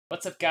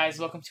What's up, guys?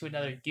 Welcome to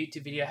another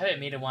YouTube video. I haven't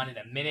made one in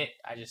a minute.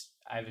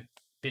 I've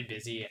been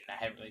busy and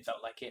I haven't really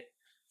felt like it.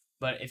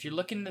 But if you're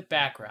looking in the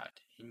background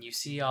and you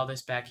see all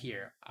this back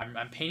here,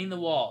 I'm painting the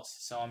walls,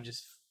 so I'm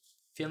just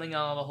filling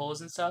all the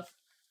holes and stuff.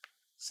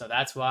 So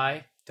that's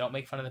why. Don't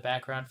make fun of the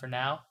background for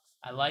now.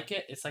 I like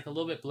it. It's like a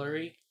little bit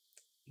blurry,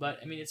 but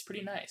I mean it's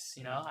pretty nice.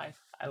 You know, I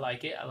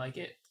like it. I like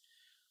it.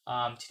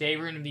 Today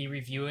we're going to be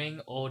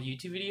reviewing old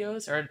YouTube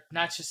videos, or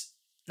not just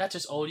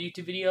old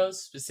YouTube videos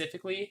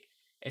specifically.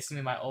 It's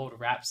gonna be my old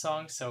rap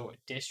songs, so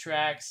diss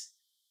tracks,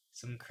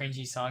 some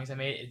cringy songs I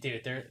made.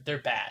 Dude,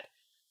 they're bad,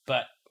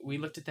 but we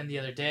looked at them the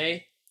other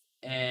day,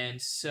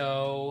 and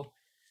so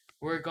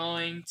we're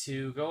going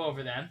to go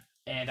over them.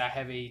 And I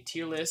have a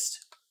tier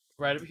list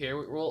right over here.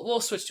 We'll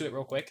switch to it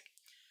real quick.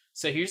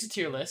 So here's the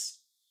tier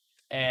list,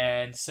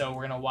 and so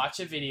we're gonna watch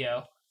a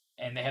video,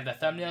 and they have the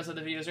thumbnails of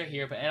the videos right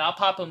here. And I'll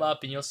pop them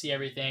up, and you'll see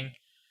everything.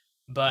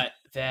 But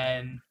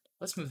then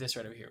let's move this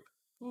right over here.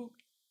 Ooh.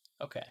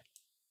 Okay.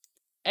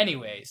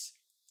 Anyways,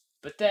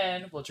 but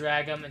then we'll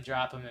drag them and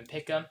drop them and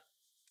pick them.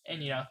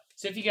 And,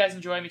 so if you guys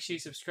enjoy, make sure you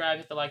subscribe,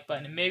 hit the like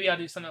button, and maybe I'll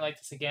do something like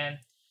this again.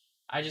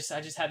 I just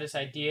had this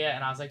idea,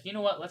 and I was like, you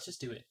know what, let's just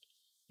do it.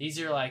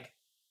 These are, like,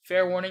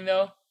 fair warning,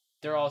 though,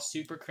 they're all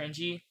super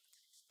cringy,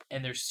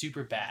 and they're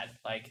super bad.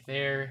 Like,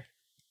 they're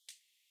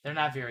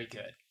not very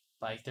good.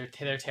 Like,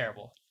 they're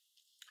terrible.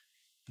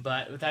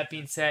 But with that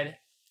being said,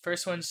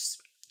 first one's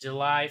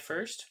July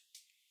 1st.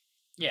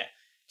 Yeah,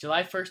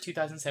 July 1st,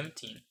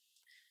 2017.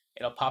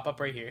 It'll pop up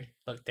right here.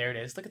 Look, there it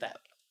is. Look at that.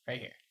 Right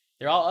here.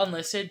 They're all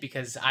unlisted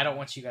because I don't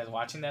want you guys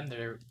watching them.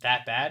 They're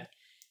that bad.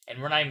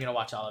 And we're not even going to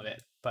watch all of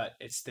it. But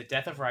it's the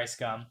death of Rice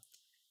Gum.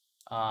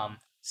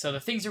 So the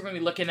things we're going to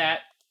be looking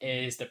at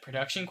is the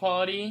production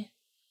quality,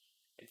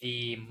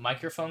 the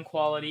microphone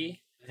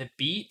quality, the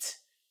beat,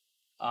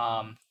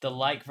 the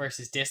like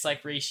versus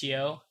dislike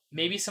ratio,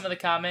 maybe some of the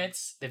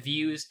comments, the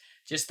views,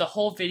 just the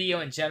whole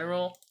video in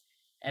general.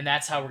 And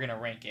that's how we're going to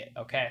rank it,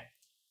 okay?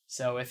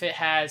 So if it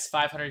has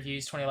 500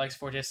 views, 20 likes,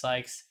 4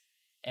 dislikes,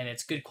 and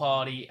it's good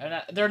quality,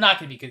 they're not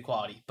going to be good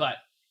quality, but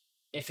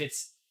if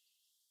it's,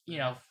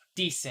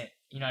 decent,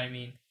 you know what I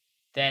mean,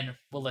 then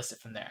we'll list it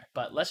from there.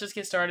 But let's just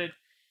get started.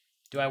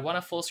 Do I want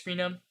to full screen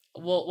them?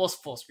 We'll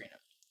full screen them.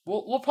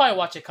 We'll probably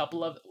watch a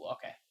couple of,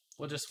 okay,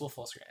 we'll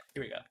full screen it.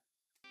 Here we go.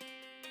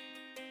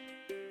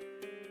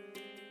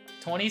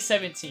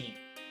 2017.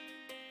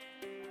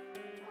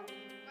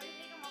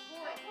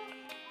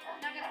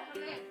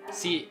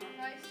 See,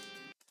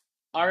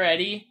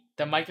 already,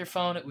 the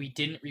microphone, we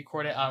didn't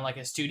record it on like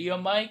a studio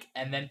mic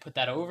and then put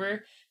that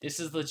over. This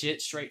is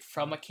legit straight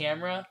from a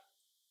camera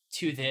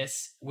to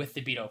this with the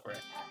beat over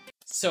it.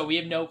 So we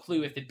have no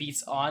clue if the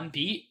beat's on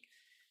beat.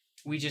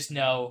 We just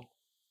know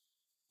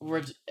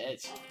There's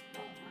this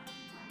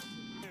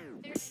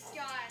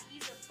guy,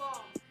 he's a bum.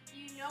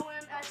 You know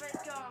him as Rice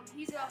Gum.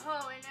 He's a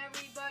hoe and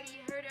everybody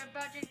heard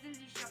about Jake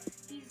Lindsay show.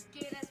 He's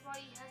gay, that's why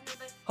he has no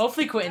best.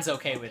 Hopefully Quentin's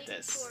okay with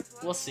this.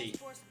 We'll see.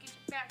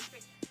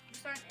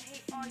 Starting to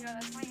hate all y'all.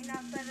 That's why you're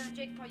not better than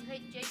Jake Paul. You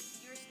hate Jake.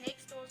 You're a snake,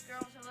 stores,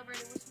 girl,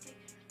 celebrated with some cake.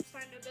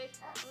 Starting to bake.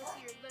 Let's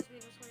see your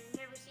lesbian. That's why you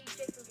never see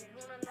Jake again.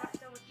 When I'm not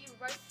done with you,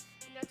 right?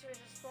 And that's where as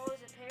far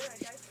as a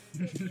paradise.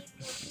 There's 8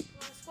 more people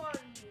on the squad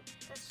than you.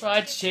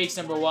 That's Jake's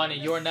number 1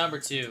 and you're number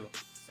 2.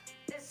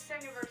 This is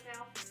second verse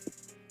now.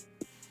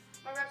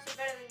 My reps are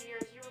better than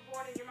yours. You were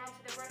born and your mom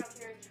said they weren't up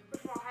here. We're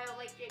from Ohio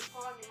like Jake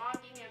Paul. And your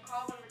mom gave me a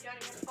call when we're done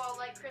against Paul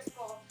like Chris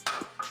Paul.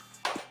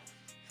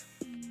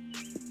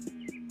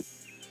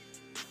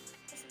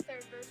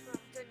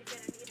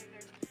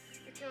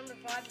 The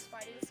vibe is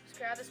fighting.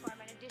 Subscribe. That's why I'm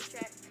in a diss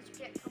track because you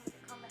can't come with a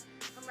comment.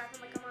 I'm rapping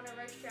like I'm on a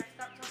race track.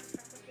 Stop talking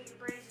stuff because your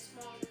brain is as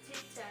small as a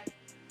tic tac.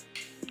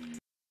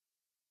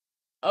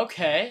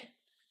 Okay.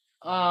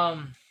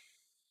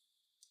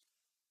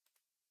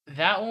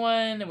 That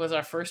one was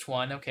our first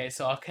one. Okay,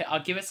 so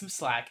I'll give it some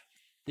slack.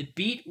 The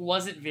beat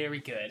wasn't very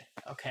good.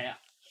 Okay,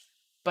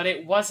 but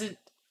it wasn't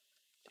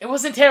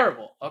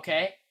terrible.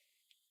 Okay,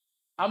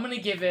 I'm gonna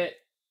give it.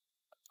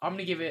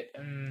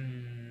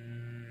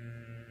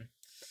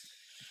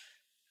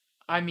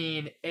 I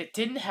mean, it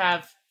didn't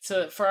have,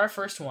 so for our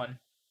first one,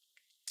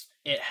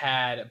 it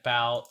had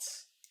about,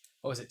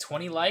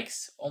 20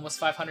 likes, almost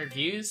 500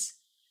 views.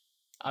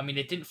 I mean,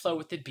 it didn't flow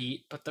with the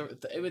beat, but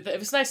it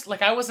was nice.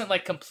 Like, I wasn't,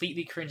 like,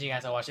 completely cringing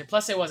as I watched it.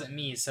 Plus, it wasn't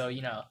me, so,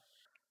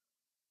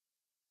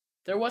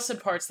 there was some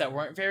parts that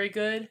weren't very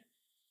good,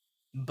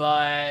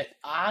 but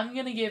I'm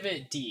gonna give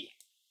it D.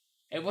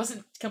 It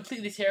wasn't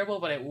completely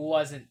terrible, but it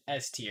wasn't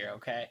S tier,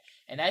 okay?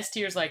 And S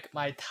tier is, like,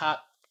 my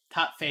top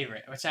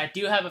favorite, which I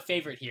do have a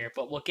favorite here,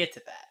 but we'll get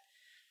to that.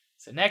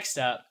 So next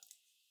up,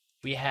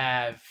 we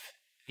have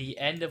The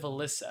End of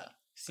Alyssa.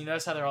 So you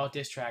notice how they're all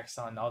diss tracks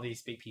on all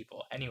these big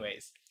people.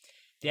 Anyways,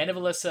 The End of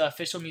Alyssa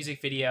official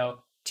music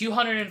video,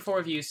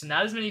 204 views, so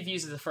not as many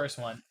views as the first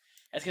one.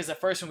 That's because the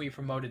first one we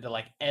promoted to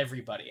like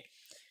everybody.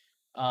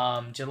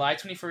 July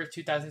 21st,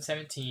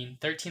 2017,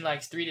 13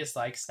 likes, 3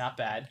 dislikes, not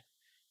bad.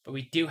 But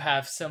we do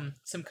have some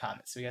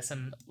comments. So we got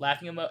some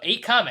laughing emoji,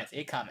 8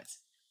 comments.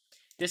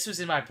 This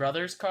was in my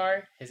brother's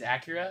car, his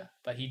Acura,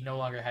 but he no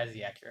longer has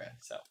the Acura,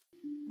 so.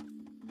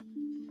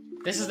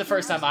 This is the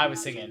first time I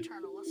was singing.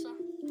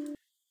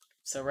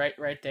 So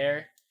right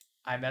there,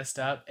 I messed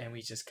up and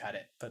we just cut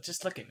it. But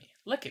just look at me.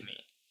 Look at me.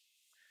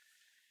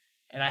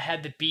 And I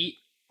had the beat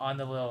on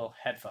the little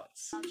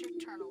headphones.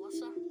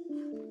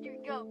 Here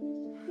we go.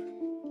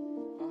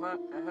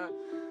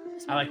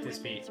 I like this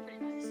beat. It's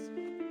pretty nice.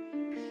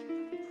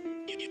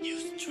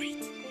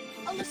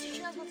 Alyssa,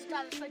 you know what's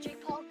about this by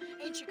Jake Paul?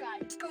 Ain't your guy.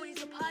 Go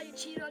eat a pie, you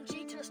cheated on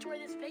Jake to the story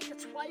that's fake.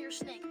 That's why you're a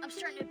snake. I'm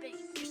starting to bait.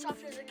 You're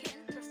soft as a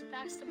kitten. That's the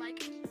facts to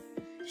Mike.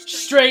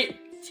 Straight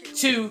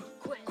to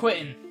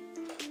quitting.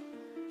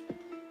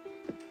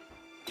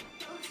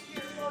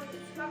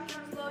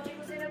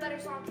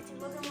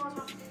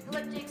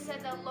 Like Jake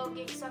said, that low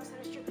gang sucks, and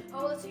it's true.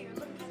 Oh, let's hear,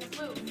 looking kind of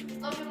blue.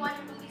 Logan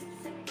wanted to release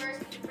the second verse,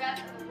 because you rap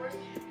are the worst.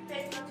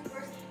 Faith not too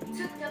worse. You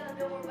took down the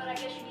billboard, but I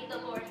guess you need the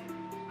Lord.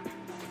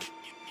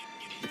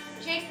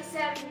 Jake's the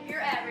savage, and you're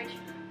average.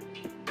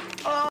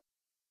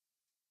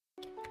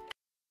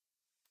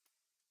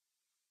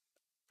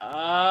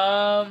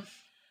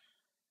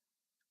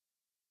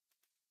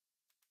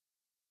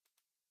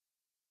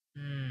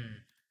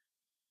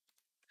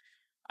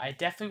 I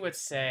definitely would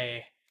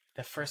say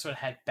the first one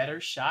had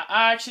better shot.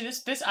 Actually,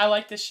 this I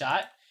like this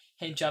shot.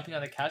 Him jumping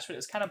on the couch, but it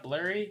was kind of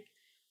blurry,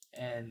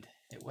 and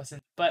it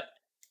wasn't. But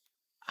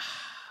I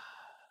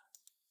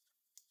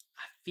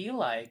feel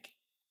like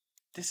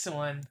this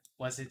one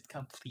wasn't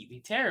completely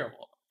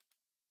terrible.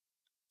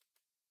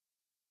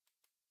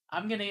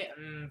 I'm gonna,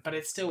 but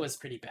it still was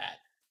pretty bad.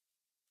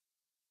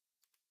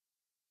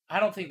 I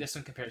don't think this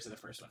one compares to the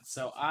first one,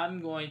 so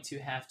I'm going to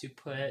have to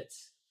put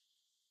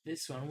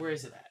this one. Where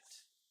is it at?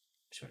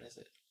 Which one is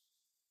it?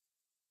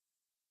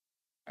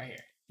 Right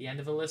here. The end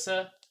of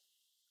Alyssa.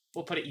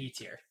 We'll put it E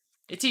tier.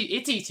 It's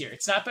E tier.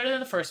 It's not better than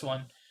the first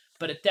one,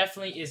 but it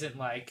definitely isn't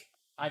like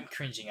I'm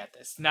cringing at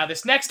this. Now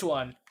this next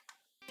one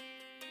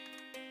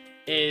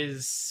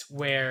is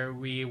where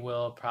we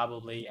will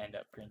probably end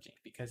up cringing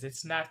because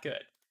it's not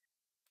good.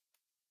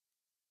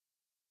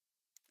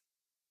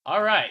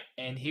 Alright,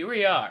 and here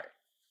we are.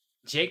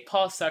 Jake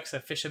Paul Sucks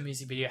official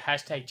music video,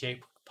 hashtag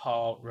Jake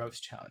Paul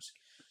Roast Challenge.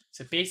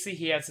 So basically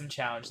he had some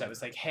challenge that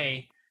was like,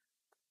 hey,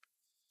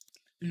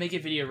 make a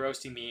video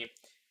roasting me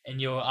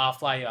and I'll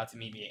fly you out to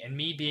meet me. And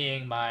me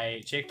being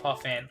my Jake Paul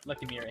fan,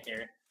 look at me right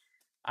here,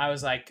 I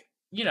was like,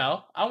 you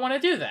know, I want to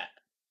do that.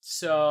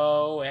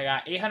 So I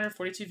got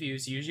 842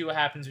 views, usually what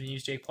happens when you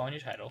use Jake Paul in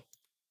your title.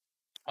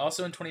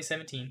 Also in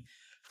 2017,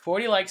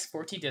 40 likes,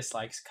 14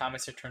 dislikes,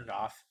 comments are turned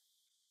off,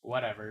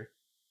 whatever.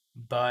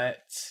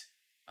 But,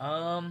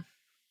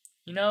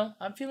 you know,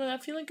 I'm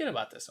feeling good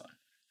about this one.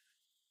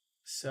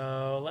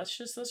 So let's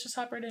just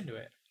hop right into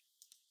it.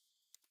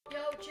 Yo,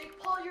 Jake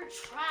Paul, you're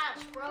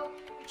trash, bro.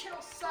 Your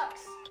channel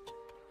sucks.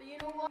 But you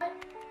know what?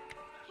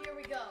 Here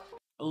we go.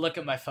 I'll look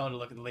at my phone to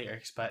look at the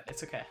lyrics, but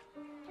it's okay.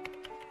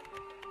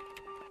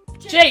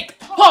 Jake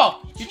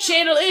Paul, your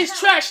channel is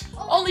trash.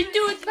 Only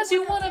do it because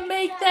you want to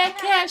make that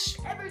cash.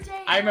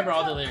 I remember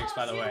all the lyrics,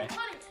 by the way.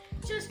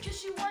 Just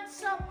because you want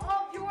some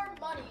of your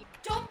money.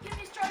 Don't get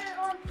me started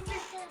on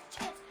predicting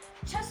chance.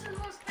 Chester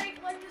was fake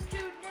like this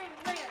dude named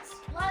Lance.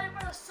 Lied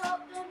about a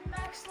sub, then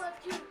Max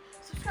left you.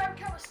 Subscriber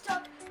count was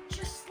stuck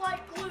just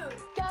like glue.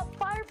 Got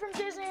fired from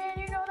Disney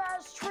and you know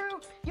that's true.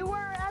 You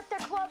weren't at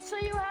the club so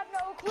you have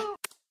no clue.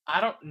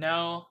 I don't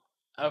know.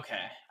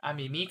 Okay. I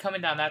mean, me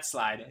coming down that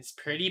slide is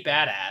pretty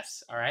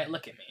badass. Alright,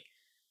 look at me.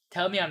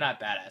 Tell me I'm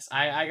not badass.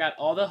 I got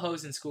all the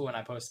hoes in school when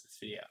I posted this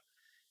video.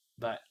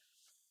 But,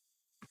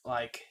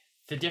 like,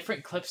 the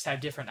different clips have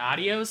different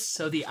audios,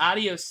 so the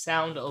audios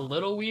sound a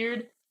little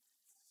weird,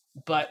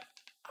 but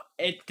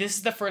this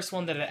is the first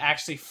one that it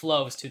actually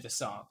flows to the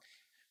song,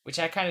 which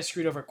I kind of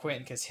screwed over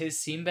Quentin because his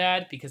seemed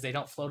bad because they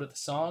don't flow to the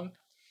song,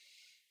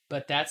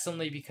 but that's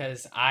only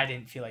because I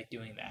didn't feel like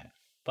doing that.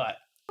 But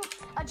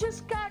I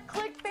just got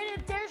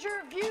clickbaited, there's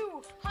your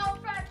review. How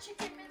fried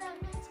chicken, man, that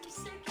makes me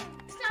sick.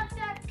 It's not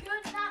that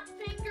good, not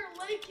finger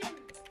licking.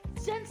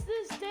 Since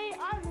this day,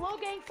 I'm low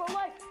gang for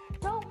life.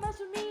 Don't mess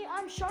with me,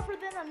 I'm sharper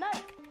than a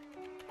knife.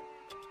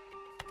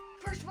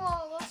 First of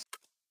all, let's...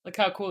 Look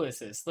how cool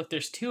this is. Look,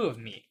 there's two of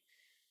me.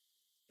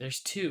 There's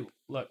two.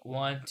 Look,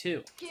 1,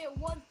 2. Get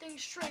one thing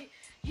straight.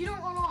 You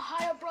don't own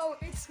Ohio, bro,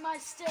 it's my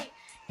state.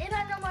 And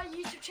I know my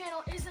YouTube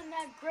channel isn't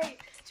that great.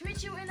 To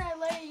meet you in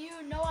LA,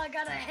 you know I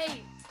gotta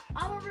hate.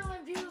 I'm a real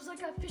in views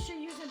like a fisher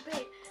using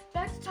bait.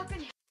 Back to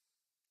talking...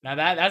 Now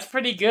that's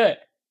pretty good.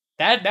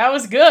 That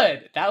was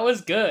good. That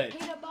was good.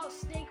 Hate about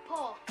Snake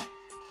Paul.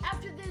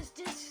 After this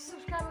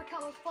subscriber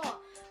count will fall.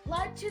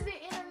 Lied to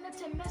the internet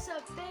to mess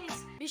up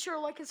face. Be sure to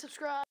like and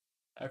subscribe.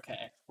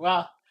 Okay.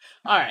 Well,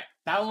 alright.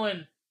 That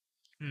one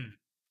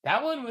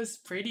was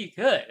pretty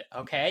good.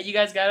 Okay? You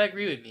guys gotta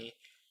agree with me.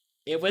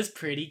 It was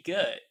pretty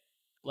good.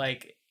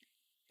 Like,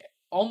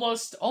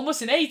 almost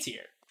an A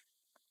tier.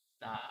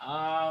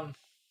 I'm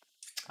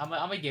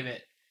gonna give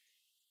it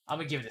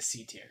a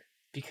C tier.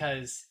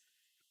 Because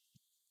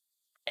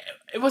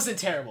it wasn't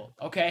terrible,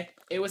 okay?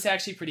 It was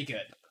actually pretty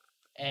good.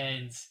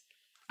 And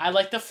I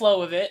like the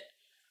flow of it,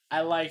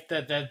 I like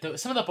the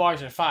some of the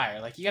bars are fire.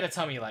 Like, you gotta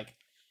tell me, like,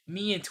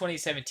 me in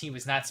 2017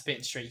 was not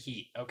spitting straight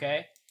heat,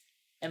 okay?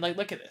 And, like,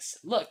 look at this.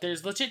 Look,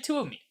 there's legit 2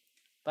 of me.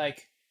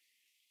 Like,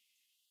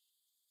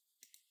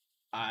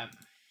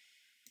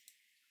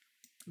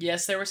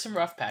 yes, there were some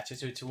rough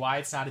patches, which is why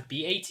it's not a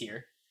BA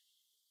tier.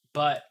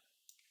 But,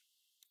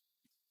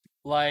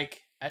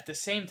 like, at the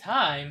same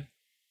time,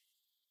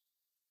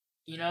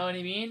 you know what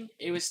I mean?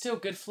 It was still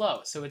good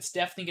flow, so it's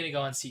definitely going to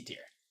go on C tier.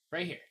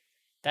 Right here.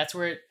 That's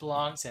where it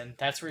belongs, and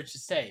that's where it should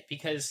stay,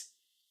 because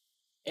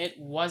it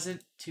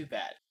wasn't too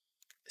bad.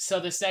 So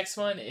this next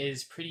one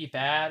is pretty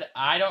bad.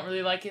 I don't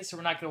really like it, so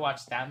we're not going to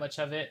watch that much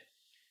of it.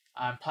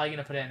 I'm probably going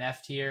to put it in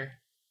F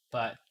tier,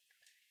 but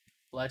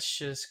let's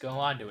just go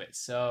on to it.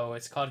 So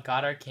it's called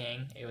God Our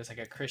King. It was like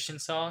a Christian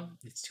song.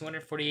 It's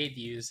 248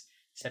 views,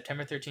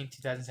 September 13th,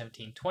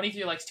 2017.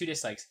 23 likes, 2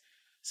 dislikes.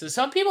 So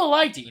some people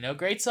liked it, you know,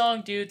 great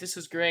song, dude. This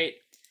was great.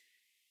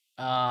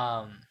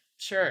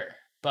 Sure,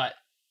 but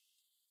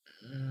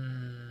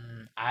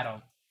I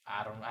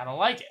don't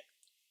like it.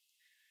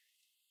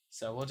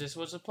 So we'll just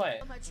play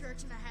it. My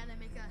church and I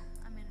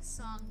made a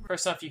song.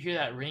 First off, you hear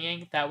that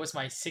ringing? That was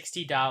my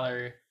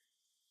 $60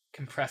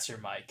 compressor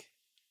mic.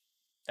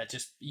 That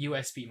just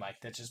USB mic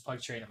that just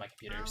plugged straight into my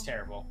computer. It was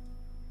terrible.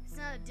 It's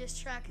not a diss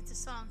track, it's a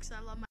song, because I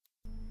love my.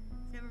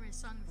 I've never made a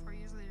song before,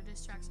 usually they're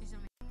diss tracks.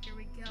 Usually, here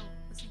we go.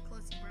 Listen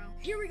closely, bro.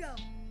 Here we go.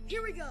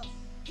 Here we go.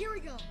 Here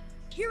we go.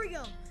 Here we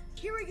go.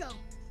 Here we go.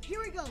 Here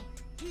we go.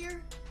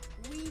 Here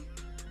we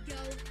go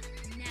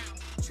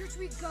now. Church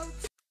we go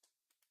to.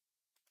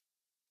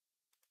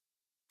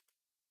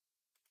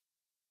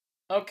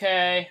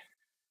 Okay.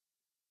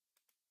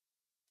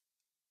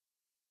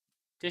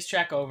 Diss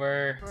track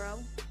over.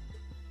 Bro.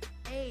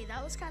 Hey,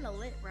 that was kind of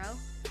lit, bro.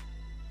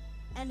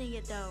 Ending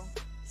it though.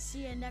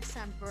 See you next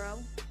time, bro.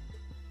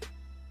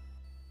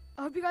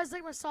 I hope you guys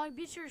like my song.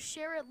 Be sure to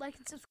share it, like,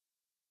 and subscribe.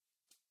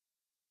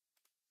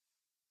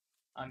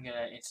 I'm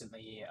gonna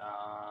instantly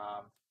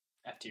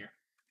F tier.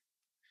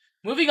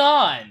 Moving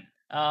on.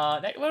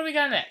 What do we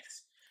got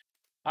next?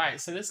 All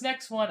right, so this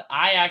next one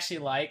I actually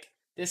like.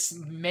 This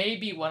may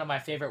be one of my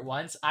favorite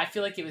ones. I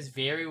feel like it was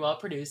very well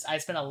produced. I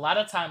spent a lot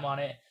of time on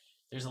it.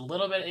 There's a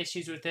little bit of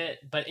issues with it,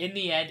 but in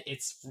the end,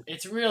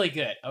 it's really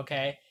good.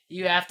 Okay,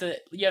 you have to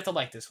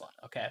like this one.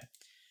 Okay,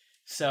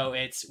 so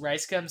it's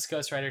Rice Gum's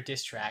Ghost Rider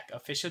diss track,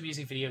 official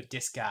music video,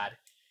 Diss God,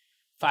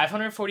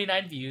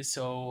 549 views.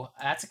 So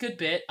that's a good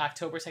bit.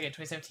 October 2nd,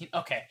 2017.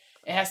 Okay,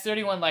 it has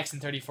 31 likes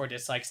and 34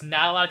 dislikes.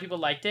 Not a lot of people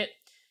liked it,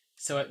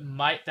 so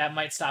that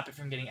might stop it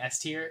from getting S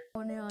tier.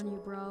 On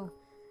you, bro.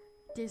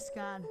 Diss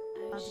God.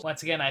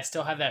 Once again, I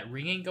still have that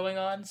ringing going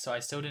on, so I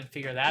still didn't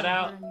figure that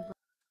out.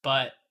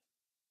 But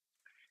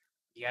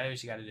you gotta do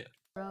what you gotta do.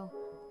 Bro,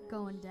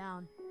 going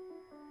down.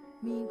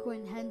 Me and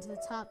Quentin heading to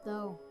the top,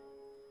 though.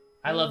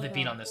 I love the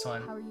beat on this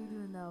one. How are you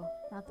doing, though?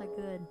 Not that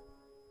good,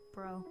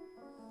 bro.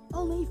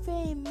 Only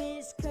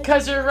famous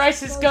cause you're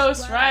Rice's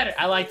Ghost Rider.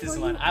 I like this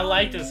one. I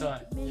like this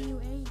one. Man,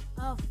 you ain't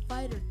a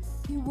fighter.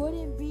 You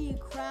wouldn't be a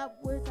crap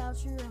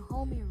without your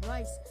homie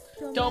Rice.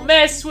 Don't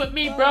mess with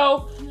me,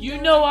 bro. You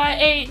know I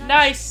ain't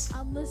nice.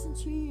 I'm listening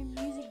to your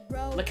music,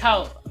 bro. Look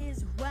how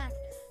is whack.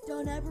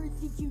 Don't ever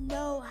think you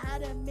know how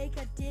to make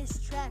a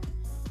diss track.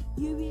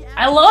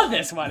 I love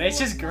this one. It's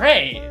just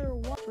great.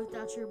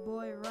 Without your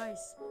boy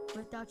Rice.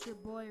 Without your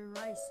boy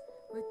Rice.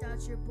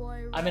 Without your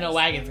boy Rice. I'm in a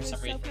wagon for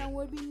some reason.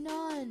 Would be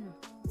none.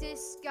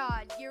 Diss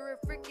God, you're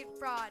a freaking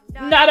fraud.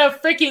 Not a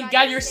freaking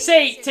God, you're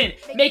Satan.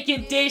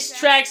 Making diss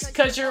tracks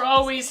cause you're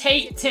always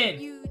hating.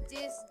 You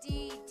diss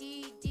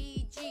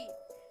D-D-D-G.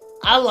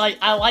 I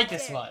like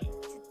this one.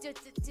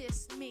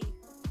 Diss me.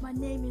 My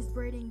name is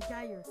Braden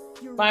Geyer.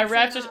 My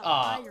raps is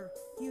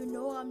You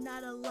know I'm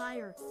not a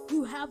liar.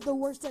 You have the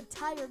worst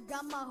attire.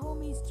 Got my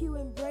homies Q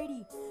and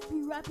Brady.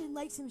 Be rapping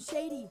like some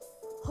shady.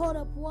 Hold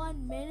up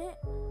 1 minute.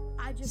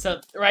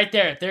 So right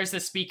there's the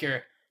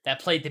speaker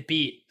that played the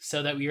beat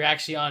so that we were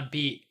actually on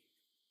beat.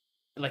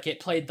 Like it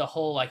played the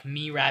whole like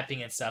me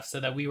rapping and stuff so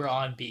that we were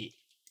on beat.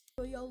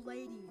 Yo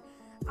lady,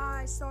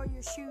 I saw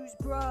your shoes,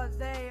 bruh,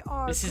 they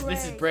are This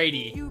is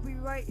Brady. You be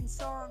writing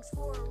songs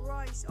for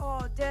Rice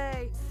all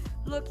day.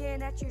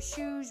 Looking at your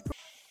shoes, bro.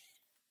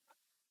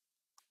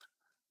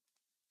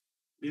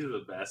 These are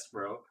the best,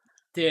 bro.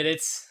 Dude,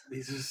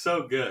 these are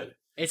so good.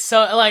 It's so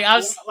like I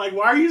was like,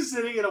 why are you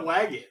sitting in a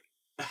wagon?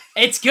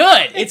 It's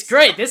good. It's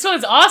great. This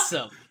one's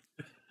awesome.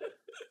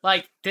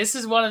 Like this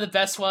is one of the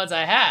best ones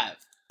I have.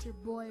 Your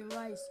boy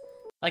Rice.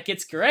 Like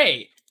it's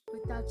great.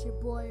 Without your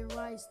boy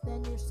Rice,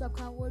 then your sub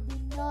count would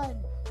be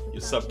none.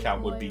 Your sub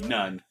count would be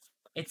none.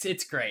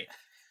 It's great.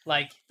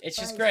 Like it's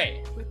just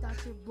great.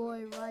 Without your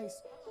boy Rice.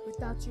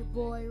 Without your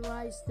boy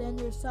Rice, then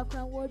your sub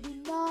count would be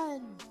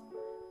none.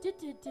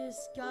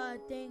 This guy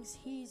thinks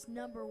he's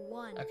number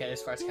one. Okay,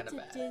 this part's kind of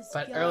bad.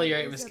 But earlier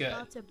it was good.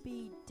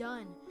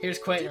 Here's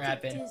Quentin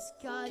rapping.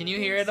 Can you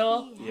hear it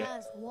all?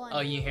 Yeah. Oh,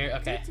 you hear it?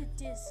 Okay.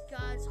 This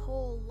guy's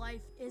whole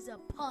life is a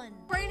pun.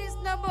 Brain is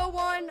number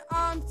 1,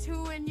 I'm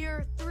 2, and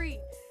you're 3.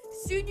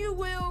 Soon you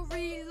will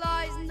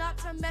realize not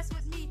to mess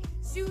with me.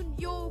 Soon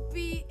you'll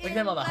be Look at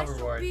them on the I shall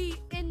hoverboard. be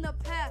in the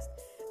past.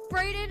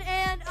 Brayden,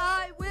 and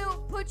I will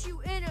put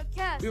you in a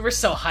cast. We were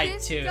so hyped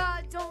This too.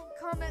 guy, don't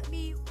come at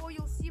me or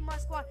you'll see my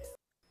squad.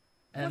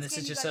 And Once this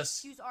again, is you just guys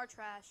us. Use our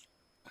trash.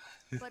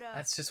 But,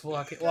 That's just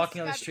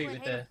walking on the street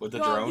with the With the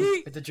drone?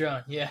 with the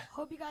drone. Yeah.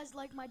 Hope you guys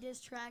like my diss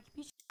track.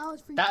 Be sure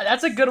for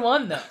That's a good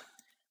one though.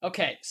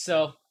 Okay,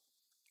 so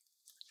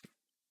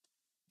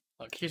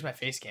look, here's my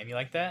face cam. You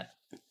like that?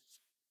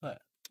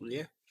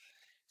 Yeah.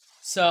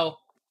 So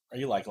Are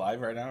you like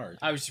live right now? Or?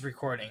 I was just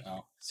recording.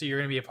 Oh. So you're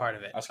gonna be a part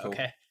of it. That's cool.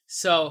 Okay.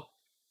 So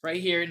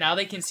right here, now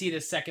they can see the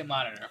second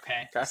monitor,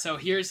 okay? Okay. So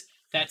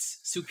that's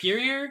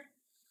superior,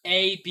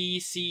 A,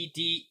 B, C,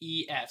 D,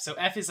 E, F. So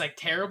F is like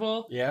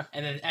terrible, Yeah.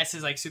 and then S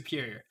is like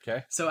superior.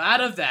 Okay. So out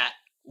of that,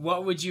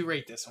 what would you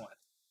rate this one?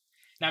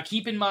 Now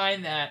keep in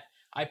mind that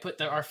I put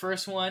our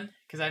first one,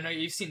 because I know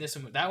you've seen this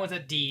one. That one's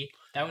at D,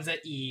 that one's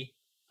at E.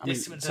 I mean,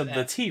 This one's so at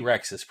the F.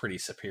 T-Rex is pretty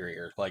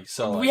superior. Like,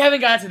 so. We like-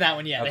 haven't got to that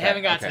one yet. okay, They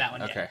haven't got okay, to that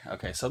one okay, yet.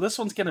 Okay. So this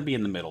one's gonna be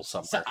in the middle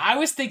So somewhere. I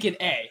was thinking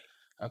A,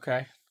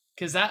 Okay.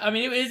 because that, I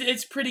mean,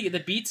 it's pretty,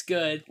 the beat's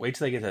good. Wait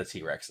till they get to the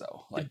T-Rex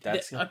though. Like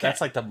okay. that's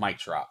like the mic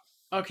drop.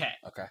 Okay.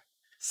 Okay.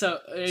 So,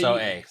 So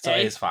A. So A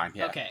is fine.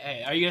 Yeah. Okay,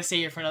 hey, are you gonna stay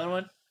here for another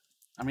one?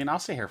 I mean, I'll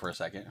stay here for a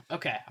second.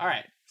 Okay, all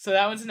right. So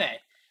that one's an A.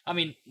 I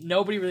mean,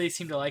 nobody really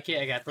seemed to like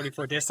it. I got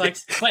 34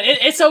 dislikes, but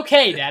it's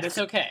okay, Dad. It's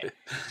okay.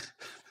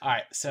 All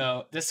right.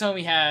 So this one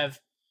we have.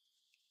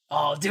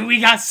 Oh, dude,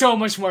 we got so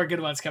much more good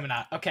ones coming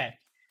out. Okay.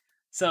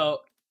 So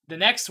the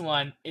next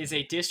one is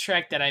a diss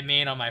track that I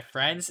made on my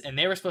friends, and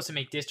they were supposed to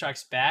make diss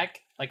tracks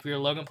back, like we were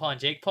Logan Paul and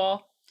Jake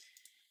Paul,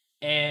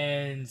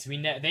 and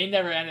they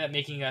never ended up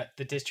making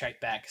the diss track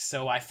back.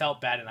 So I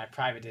felt bad and I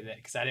privated it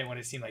because I didn't want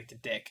to seem like the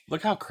dick.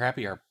 Look how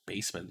crappy our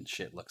basement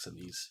shit looks in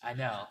these. I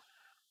know.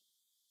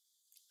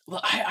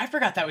 Well, I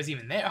forgot that was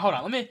even there. Hold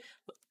on, let me.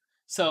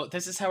 So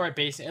this is how our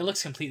basement. It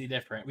looks completely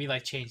different. We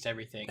like changed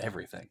everything.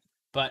 Everything.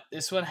 But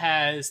this one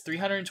has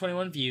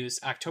 321 views.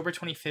 October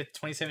 25th,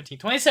 2017.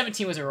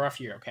 2017 was a rough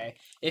year. Okay,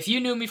 if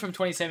you knew me from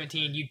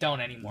 2017, you don't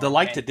anymore. The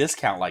like okay? to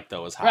discount like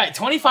though is high. Right,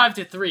 25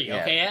 to 3.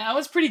 Yeah. Okay, that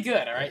was pretty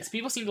good. All right, Yeah. so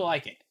people seem to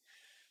like it.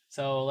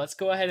 So let's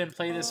go ahead and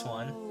play this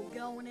one. Oh,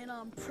 going in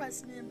on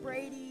Preston and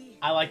Brady.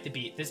 I like the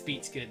beat. This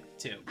beat's good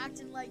too.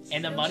 Acting like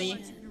And the you money-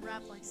 and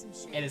rap like some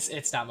shit. And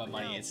it's not my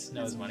money. It's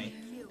Noah's money.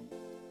 You.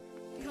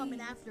 Coming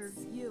after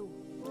you.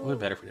 It would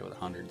be better if we did with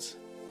hundreds.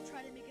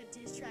 Try to make a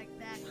diss track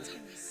back. It's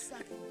gonna be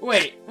sucking.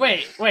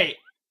 Wait.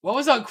 What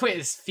was on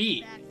Quit's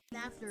feet?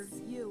 Back after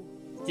you.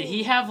 Did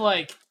he have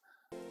like?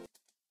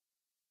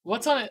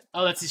 What's on it?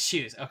 Oh, that's his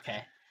shoes.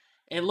 Okay,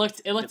 it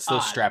looked It's those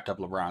odd. strapped up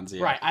LeBrons.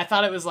 Yeah. Right, I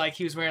thought it was like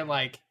he was wearing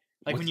like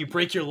when What's- you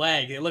break your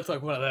leg. It looked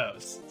like one of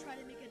those. Try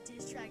to make a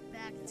diss track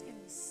back. It's gonna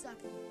be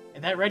sucking.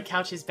 And that red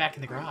couch is back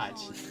in the garage.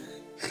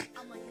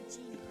 I'm like a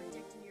genie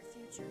predicting your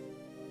future.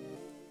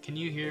 Can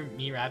you hear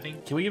me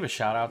rapping? Can we give a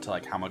shout out to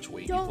like how much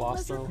weight you've Don't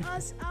lost listen though? to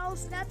us, I'll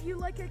snap you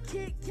like a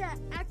Kit Kat.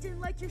 Acting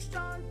like you're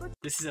strong, but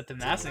This is at the you're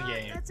Madison not.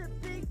 game. That's a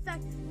big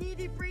fact.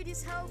 Needed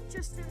Brady's help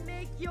just to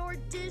make your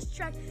diss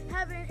track.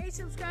 Having 8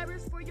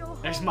 subscribers for your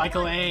There's whole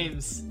Michael life.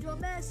 Ames. Don't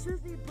mess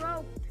with me,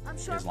 bro. I'm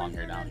His sharper long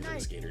hair than now. a He's a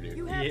knife. skater dude.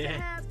 You have Yeah. to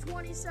have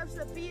 20 subs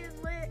to be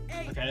in lit.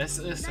 Ay, Okay, this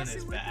one messing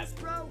is with bad. us,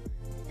 bro.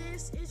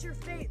 This is your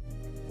fate.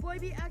 Boy,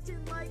 be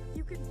acting like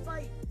you can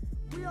fight.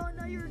 We all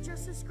know you're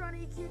just a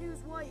scrawny kid who's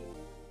white.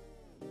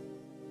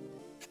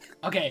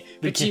 Okay,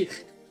 The but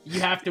you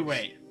have to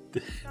wait.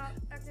 Stop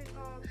acting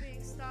all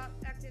big. Stop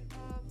acting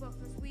all buff.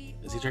 'Cause we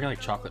Is he all drinking like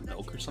know chocolate that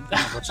milk you or are something?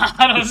 What's-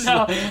 I don't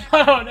know.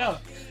 I don't know.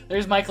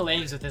 There's Michael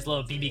Ames with his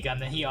little BB gun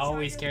that he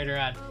always carried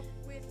around. up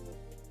with.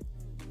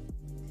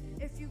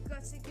 If you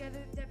got together,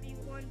 that'd be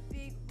one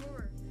big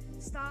horror.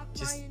 Stop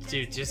lying that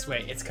you Just don't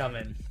wait. It's have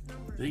coming.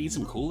 numbers. Did he eat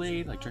some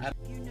Kool-Aid? Like drink?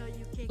 You know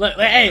you can't. Look,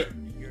 hey,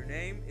 Your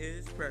name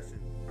is Preston.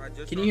 I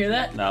just can you hear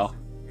that? No.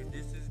 And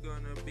this is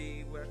gonna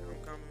be where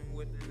I'm coming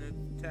with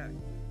an attack.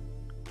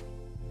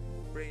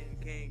 Braden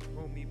can't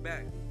hold me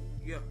back.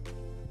 Yeah.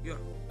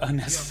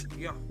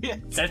 Unnecessary. Yeah.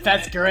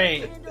 That's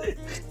great.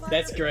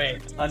 That's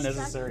great.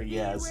 Unnecessary,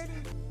 yes.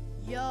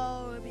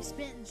 Yo, it'll be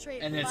spitting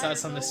straight. And it's fire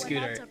us on the going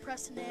out scooter. to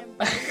Preston and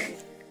Brady.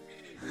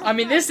 I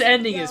mean, this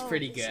ending is Yo,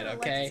 pretty be good. sure to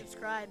like and Okay,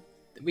 subscribe.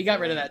 we got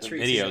rid of that The tree.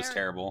 video's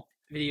terrible.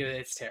 Video,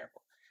 it's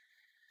terrible.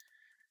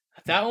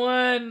 That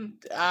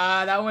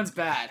one's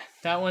bad.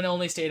 That one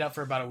only stayed up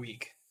for about a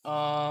week.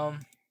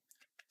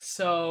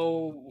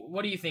 So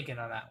what are you thinking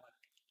on that one?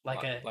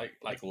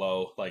 Like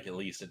low, like at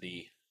least a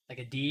D. Like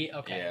a D?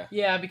 Okay. Yeah.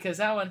 Yeah, because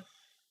that one,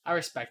 I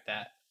respect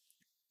that.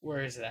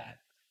 Where is that?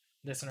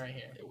 This one right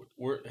here.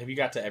 Have you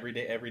got to every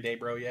day,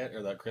 bro, yet,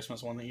 or the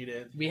Christmas one that you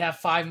did? We have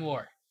 5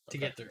 more to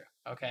Okay. get through.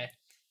 Okay.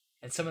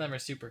 And some of them are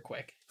super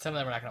quick. Some of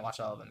them we're not gonna watch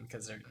all of them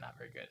because they're not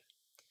very good.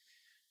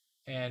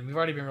 And we've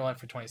already been rolling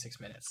for 26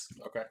 minutes.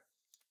 Okay.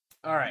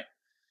 All right.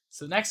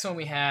 So the next one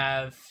we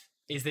have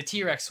is the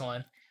T-Rex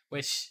one,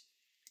 which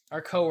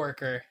our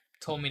coworker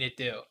told me to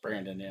do.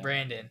 Brandon, yeah.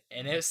 Brandon,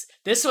 and it's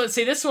this one.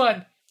 See, this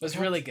one was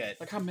really good.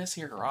 Like how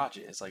messy your garage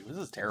is. Like this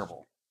is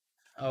terrible.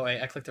 Oh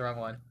wait, I clicked the wrong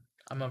one.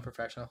 I'm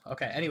unprofessional.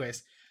 Okay.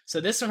 Anyways,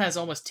 so this one has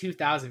almost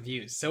 2,000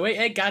 views. So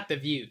it got the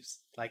views.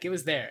 Like it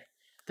was there.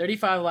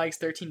 35 likes,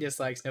 13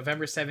 dislikes.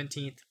 November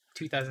 17th,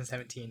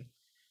 2017.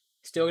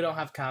 Still don't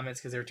have comments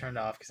because they were turned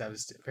off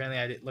because apparently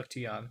I didn't look too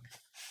young.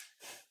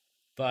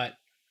 But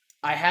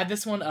I had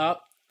this one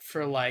up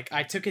for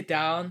I took it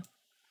down,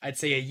 I'd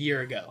say a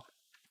year ago.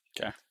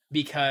 Okay.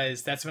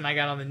 Because that's when I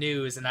got on the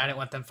news and I didn't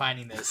want them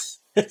finding this.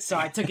 So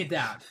I took it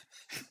down.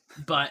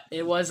 But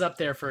it was up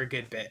there for a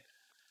good bit.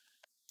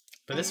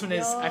 But this one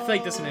is, I feel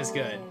like this one is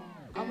good.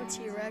 I'm a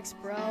T-Rex,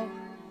 bro.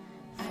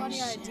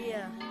 Funny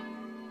idea.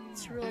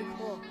 It's really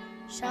cool.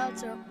 Shout out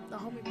to the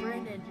homie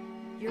Brandon.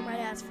 You're my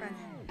dad's friend.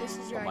 This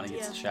is your Money idea.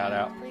 gets a shout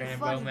out. Pretty Brandon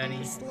funny.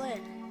 Bowmany. It's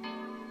lit.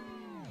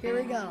 Here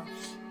we go.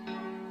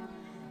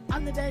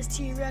 I'm the best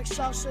T-Rex,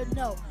 y'all should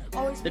know.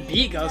 Always The be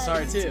beat goes that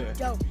hard, easy too.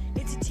 Go.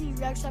 It's a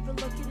T-Rex, I've been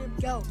looking at him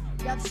go.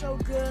 Yeah, I'm so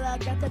good, I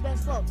got the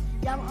best flow.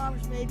 Yeah, my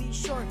arms may be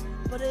short,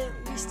 but at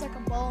least I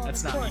can ball on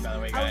That's the not court. me, by the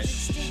way, I was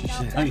guys. extinct, now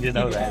I'm I need to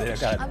know back that. to I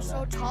gotta I'm know so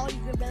that. tall, you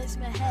can barely see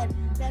my head.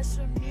 That's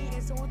for me,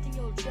 it's the one thing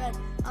you'll dread.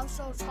 I'm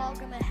so tall,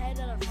 got my head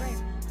out of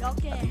frame. Y'all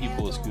can't think you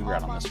pull a handle scooter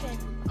out all on my this one.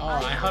 pain. Oh,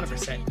 I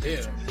 100% do.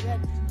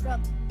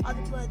 From all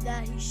the blood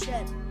that he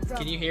shed. From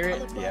Can you hear it?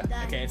 all the blood Yeah.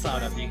 that Okay, he it's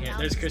loud enough. You can hear it.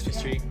 There's a Christmas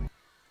tree.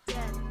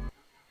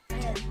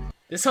 Dead.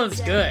 This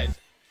one's good.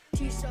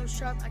 Teeth so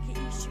sharp I can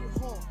eat you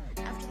whole.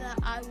 After that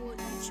I will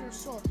eat your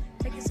soul.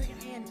 Take a second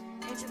and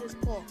answer this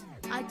poll.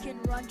 I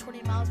can run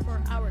 20 miles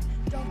per hour.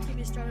 Don't get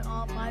me started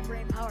on my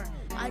brain power.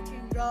 I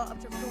can grow up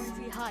to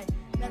 40 feet high.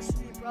 Mess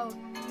with me, bro,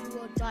 you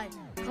will die.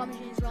 Call me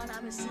James Bond,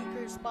 I'm a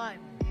secret spy.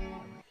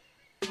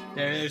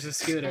 There's a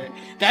scooter.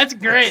 That's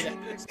great.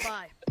 Secret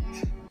spy.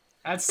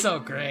 That's so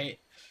great.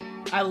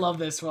 I love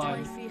this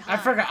one. 20 feet I high.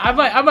 forgot.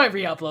 I might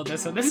re-upload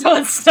this one. This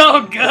one's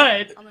so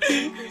good. I'm a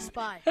secret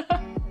spy.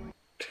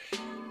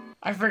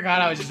 I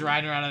forgot I was just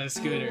riding around on a You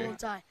scooter. will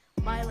die.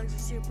 My legs are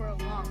super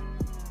long.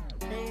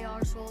 They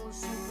are so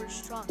super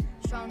strong.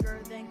 Stronger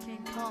than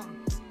King Kong.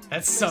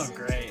 That's so Listen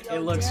to great. your It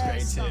looks great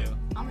dad's too. song.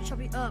 I'ma chop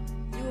you up.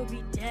 You will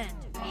be dead.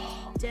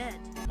 Dead.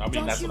 I mean,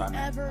 Don't that's you what I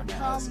meant. ever I meant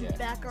come as, yeah,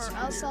 back, or it's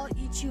else weird. I'll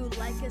eat you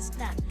like a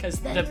snack. 'Cause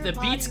Then the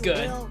your beat's body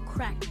good. will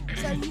crack.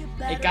 So you It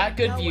better got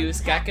good go and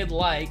views, got pack. good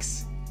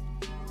likes.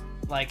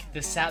 Like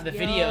the sound, the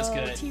video's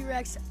Yo, good.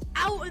 T-Rex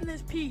out in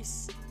this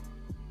piece.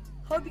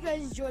 Hope you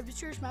guys enjoyed. Be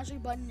sure to smash the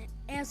like button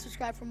and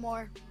subscribe for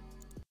more.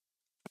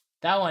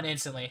 That one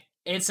instantly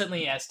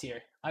S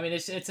tier. I mean,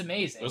 it's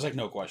amazing. There's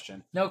no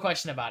question. No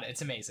question about it.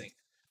 It's amazing.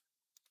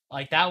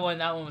 Like that one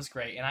was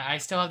great, and I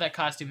still have that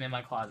costume in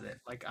my closet.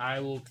 Like I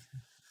will.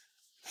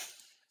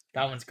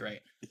 That one's great.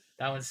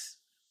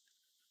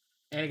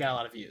 And it got a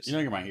lot of views. You know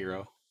you're my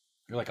hero.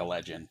 You're like a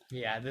legend.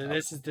 Yeah,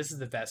 this is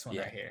the best one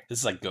Yeah. right here. This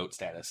is like GOAT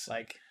status.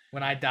 Like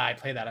when I die,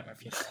 play that at my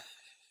funeral.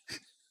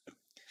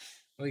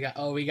 we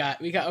got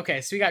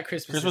okay. So we got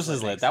Christmas. Christmas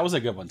is lit. next. That was a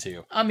good one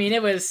too. I mean,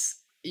 it was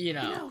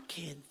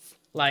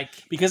like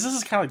Because this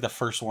is kind of like the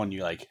first one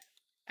you like.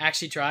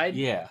 actually tried.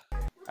 Yeah,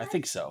 I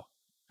think so.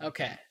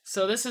 Okay,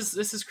 so this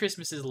is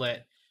Christmas is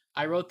lit.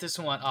 I wrote this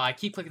one. Oh, I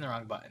keep clicking the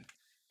wrong button.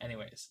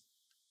 Anyways,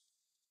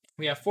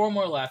 we have 4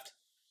 more left.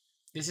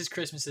 This is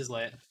Christmas is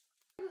lit.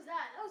 What was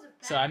that? That was a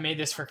bad So I made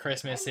this for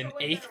Christmas in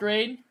 8th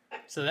grade.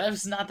 So that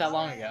was not that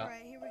long ago.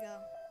 Alright, here we go.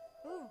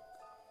 Ooh,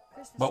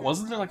 Christmas But is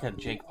wasn't there like a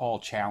Jake Paul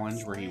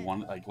challenge where he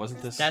won? Like,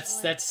 wasn't this?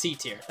 That's C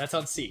tier. That's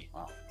on C.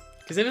 Wow.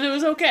 Because it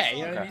was okay.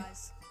 You know what I Okay. mean?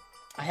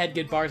 I had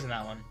good bars in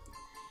that one.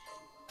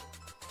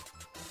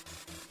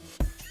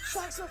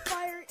 Shocks of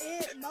fire,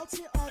 it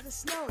melted all the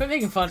snow. Quit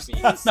making fun of me.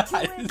 I'm not.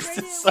 Doing This great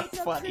is so with the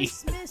funny.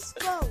 Christmas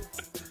flow.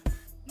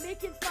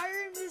 Making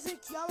fire music,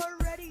 y'all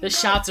already The know.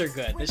 shots are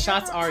good. The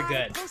shots are Whenever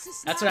I good. post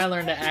a That's what I snap,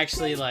 learned to every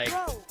actually, day like-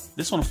 grow.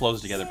 This one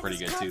flows together pretty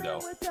good too,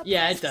 though.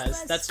 Yeah, it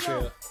does. That's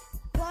true.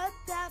 But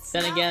that's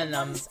Then not again, what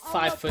I'm it's all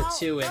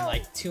 5'2" and about,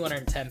 like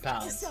 210 It's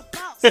pounds.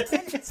 about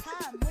spending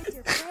time with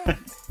your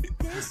friends.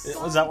 This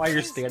Was that why song you're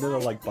is standing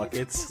on like my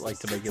buckets, favorite like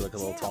to make you look a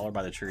little Christmas taller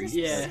by the tree? jam.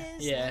 Yeah, Christmas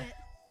is yeah. lit.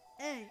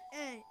 Hey,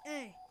 hey,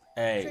 hey.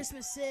 Hey,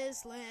 Christmas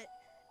is lit.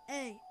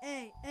 Hey,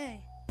 hey,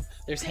 hey.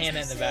 There's Hannah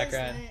in the Christmas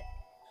background. is lit.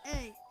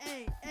 Hey,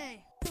 hey,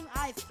 hey.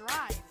 I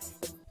thrive.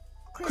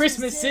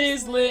 Christmas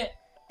is lit.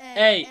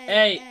 Hey,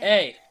 hey,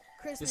 hey.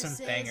 Christmas This one's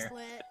is banger.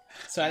 lit.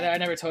 So I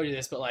never told you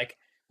this, but like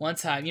one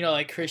time, you know,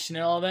 like Christian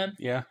and all of them.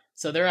 yeah.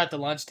 So they're at the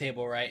lunch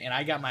table, right? And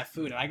I got my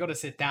food, and I go to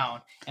sit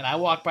down, and I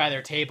walk by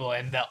their table,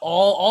 and the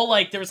all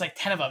like there was like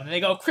 10 of them, and they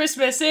go,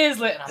 "Christmas is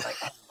lit," and I was like,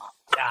 "Oh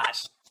my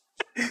gosh!"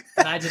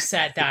 And I just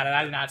sat down, and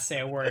I did not say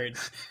a word.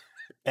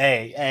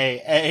 Hey,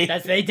 hey, hey.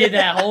 They did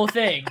that whole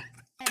thing.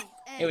 Hey,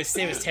 hey, It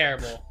was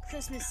terrible.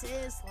 Christmas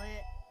is lit.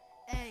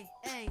 Hey,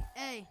 hey,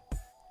 hey.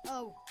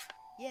 Oh,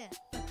 yeah.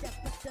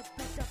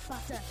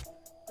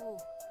 Ooh,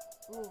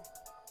 ooh,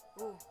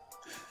 ooh.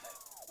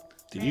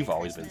 Dude, you've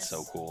always been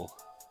so cool.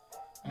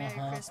 Merry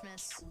Uh-huh.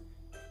 Christmas.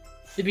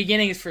 The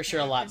beginning is for sure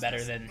a Merry lot better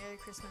Christmas, than. Merry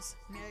Christmas.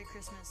 Merry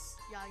Christmas.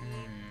 Yeah,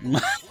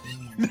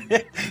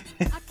 Mm,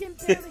 I can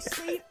barely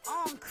sleep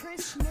on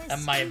Christmas. I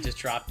might have Eve. just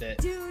dropped it.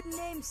 Dude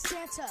named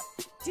Santa.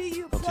 Do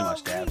you Little too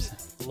much believe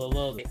dabs. A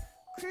little bit.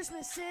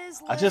 Christmas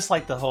is I just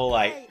like the whole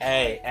like,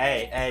 hey,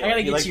 hey, hey. I gotta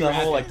you get like you the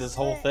whole rapping. like this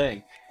whole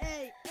thing.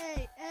 Hey,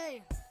 hey,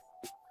 hey.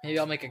 Maybe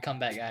I'll make a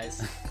comeback,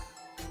 guys.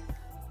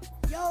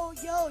 Yo,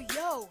 yo,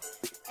 yo.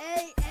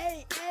 Hey.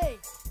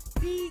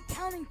 Be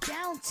counting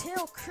down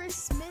till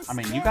Christmas. I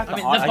mean, you got I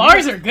the mean, the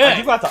bars are good.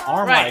 You got the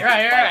arm.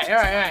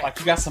 Right. Like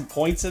you got some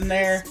points in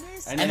there,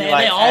 And then they you're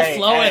like, all hey,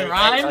 flow hey, and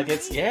rhyme? Like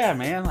it's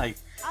man. Like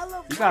I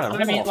love you got it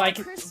But I mean, all.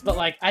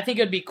 like, I think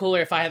it'd be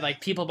cooler if I had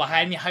like people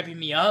behind me hyping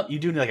me up, you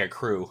do need like a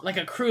crew. like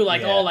a crew,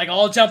 like Yeah.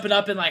 all jumping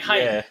up and like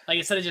hype, Yeah. like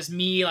instead of just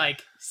me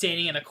like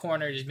standing in a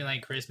corner, just being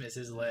like, Christmas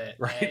is lit,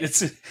 Right? Hey.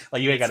 It's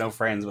like you ain't got no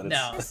friends, but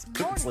No.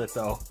 it's lit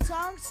though.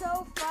 Song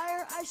so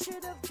fire, I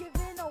should have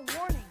given a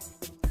warning.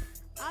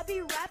 I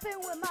be rapping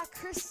with my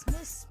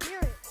Christmas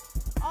spirit.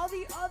 All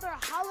the other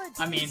holidays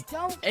I mean,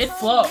 don't it come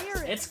flows.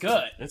 near it. It's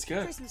good. It's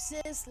good. Christmas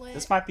is lit.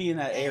 This might be in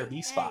that A or Hey,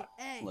 B spot.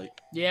 hey. Like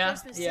Yeah,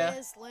 Christmas yeah.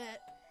 is lit.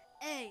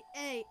 Hey.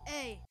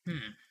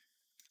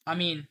 I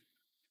mean,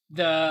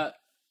 the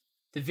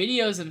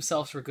videos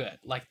themselves were good.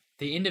 Like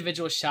the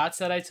individual shots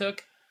that I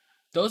took,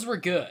 those were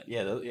good.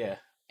 yeah.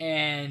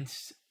 And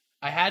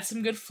I had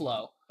some good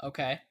flow.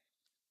 Okay.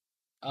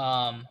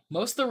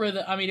 Most of the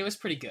rhythm, I mean, it was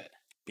pretty good.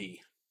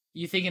 B.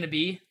 You thinking a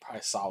B?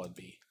 Probably solid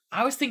B.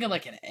 I was thinking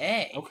like an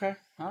A. Okay.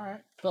 All right.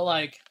 But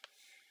like,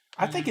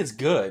 I think it's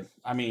good.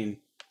 I mean,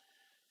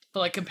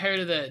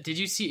 compared to did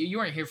you see? You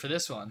weren't here for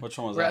this one. which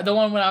one was Right, that? the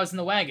one when I was in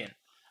the wagon.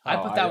 I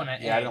Oh, put that one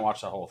at Yeah, A. I didn't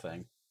watch the whole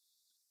thing.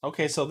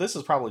 Okay, so this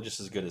is probably just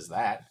as good as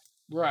that.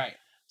 Right.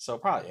 So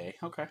probably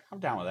A. Okay, I'm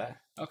down with that.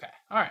 Okay.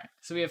 All right.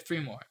 So we have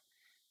 3 more,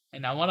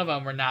 and now one of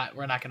them we're not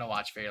gonna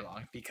watch very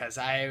long because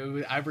I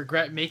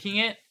regret making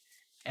it,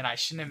 and I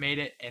shouldn't have made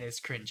it, and it's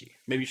cringy.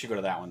 Maybe you should go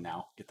to that one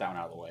now. Get that one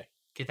out of the way.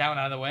 Get that one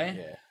out of the way.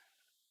 Yeah.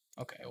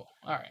 Okay. Well.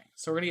 All right.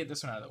 So we're gonna get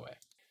this one out of the way.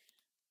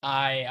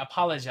 I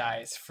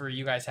apologize for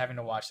you guys having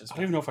to watch this I one.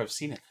 don't even know if I've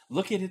seen it.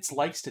 Look at its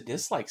likes to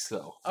dislikes,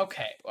 though.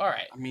 Okay. All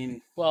right. I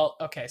mean, Well,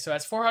 okay, so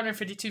that's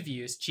 452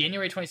 views,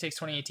 January 26,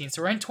 2018.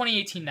 So we're in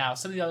 2018 now.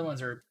 Some of the other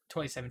ones are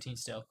 2017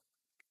 still.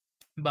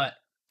 But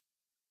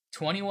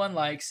 21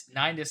 likes,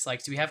 9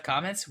 dislikes. Do we have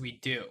comments? We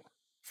do.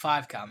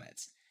 5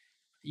 comments.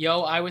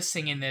 Yo, I was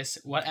singing this.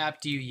 What app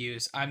do you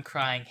use? I'm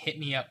crying. Hit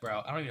me up, bro.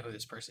 I don't even know who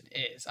this person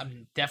is.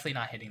 I'm definitely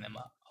not hitting them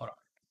up. Hold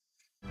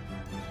on.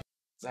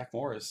 Zach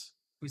Morris.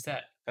 Who's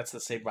that? That's the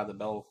Saved by the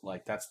Bell.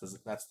 Like that's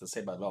the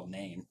Saved by the Bell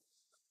name.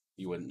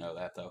 You wouldn't know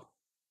that though.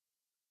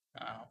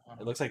 I don't It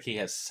know. looks like he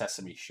has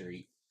Sesame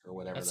Street or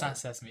whatever. That's not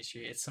Sesame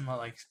Street. It's some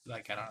like I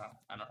don't know.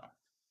 I don't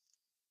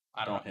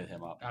Don't know. hit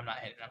him up. I'm not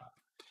hitting them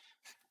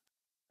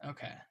up.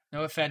 Okay.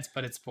 No offense,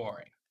 but it's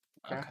boring.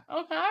 Okay.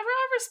 Okay.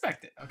 I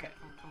respect it. Okay.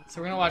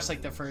 So we're gonna watch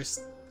like the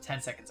first 10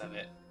 seconds of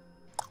it.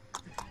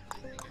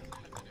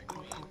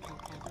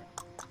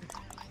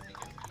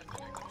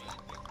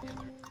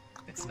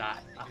 It's not.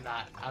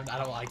 I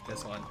don't like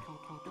this one.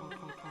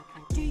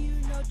 Do you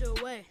know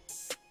the way?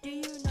 Do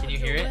you know Can you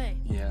the hear it? way?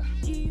 Yeah.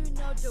 Do you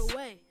know the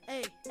way?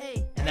 Hey.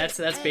 And that's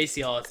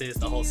basically all it is,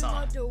 the whole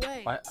song.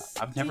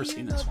 I've never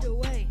seen this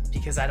one.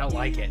 Because I don't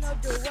like it.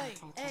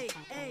 Hey.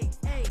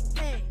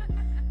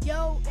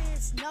 Yo,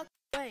 it's not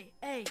the way.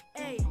 Hey.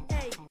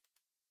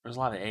 There's a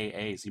lot of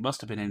AAs. You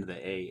must have been into the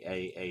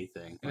AAA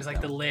thing. It was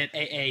like the lit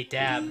AA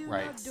dab.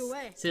 Right.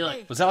 See,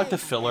 like, Was that like the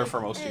filler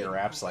for most of your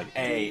raps? Like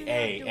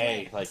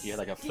A. Like you had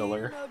like a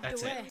filler.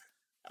 That's it.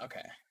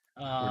 Okay.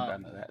 We're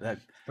done with that.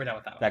 We're done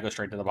with that one. That goes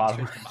straight to the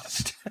bottom.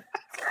 Straight to the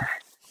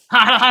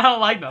I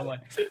don't like that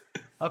one.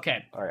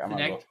 Okay. All right, I'm The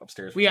gonna next- go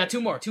upstairs. We got 2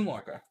 more. 2 more.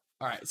 Okay.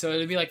 All right. So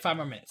it'll be like 5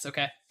 more minutes.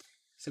 Okay.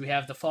 So we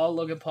have the fall of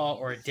Logan Paul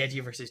or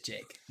Deji versus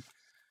Jake.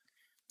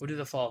 We'll do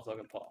the fall of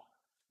Logan Paul.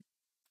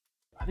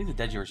 I think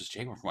the Deji versus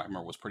Jake one from what I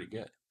remember was pretty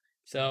good.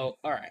 So,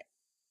 all right.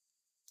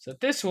 So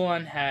this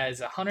one has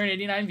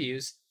 189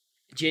 views.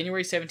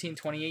 January 17,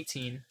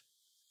 2018.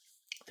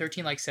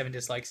 13 likes, 7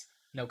 dislikes,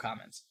 no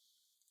comments.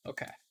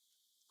 Okay.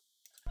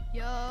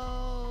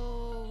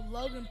 Yo,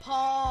 Logan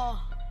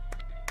Paul.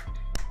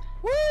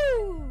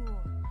 Woo!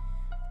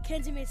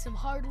 Kenzie made some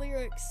hard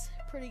lyrics.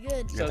 Pretty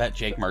good. You got that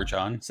Jake merch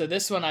on? So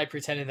this one I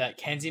pretended that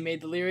Kenzie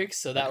made the lyrics,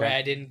 so that Okay. way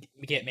I didn't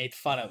get made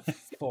fun of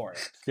for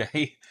it.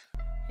 Okay.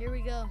 Here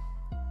we go.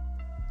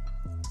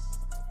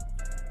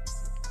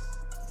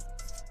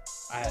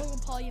 Logan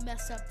Paul, you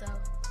messed up though.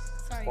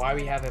 Sorry. Why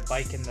bud. we have a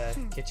bike in the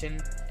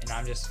kitchen and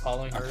I'm just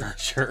following I'm her, not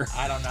sure.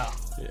 I don't know.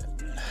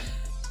 Yeah.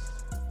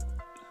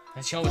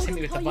 And she almost hit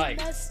me with the Logan Paul, bike.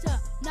 you messed up.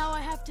 Now I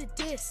have to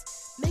diss.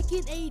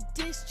 Making a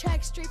diss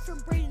track straight from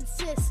Braden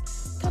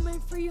Sis. Coming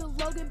for you,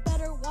 Logan.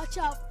 Better watch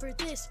out for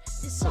this.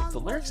 This Look, song the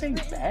lyrics was ain't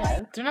written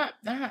bad. They're not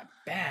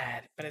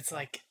bad, but it's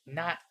like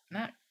not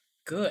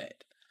good.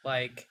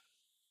 Like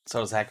So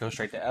does that go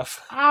straight to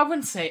F? I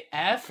wouldn't say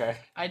F. Okay.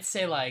 I'd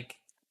say like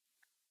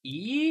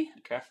E.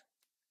 Okay.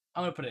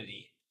 I'm gonna put it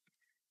E.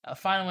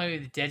 Finally,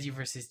 the Deji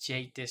versus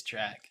Jake diss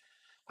track.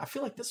 I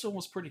feel like this one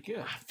was pretty good.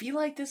 I feel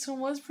like this one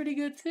was pretty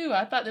good too.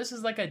 I thought this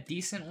was like a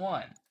decent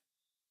one.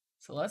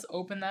 So let's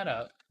open that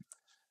up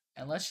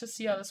and let's just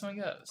see how this one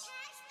goes.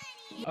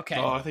 Okay.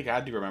 Oh, I think I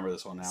do remember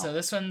this one now. So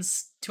this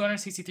one's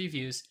 263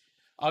 views.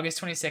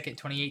 August 22nd,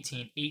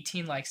 2018.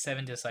 18 likes,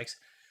 7 dislikes.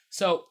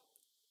 So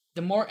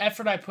the more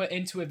effort I put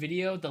into a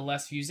video, the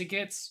less views it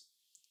gets.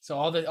 So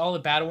all the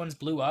bad ones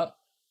blew up,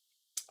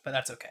 but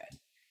that's okay.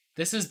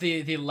 This is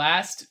the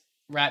last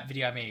rap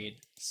video I made,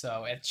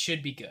 so it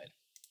should be good.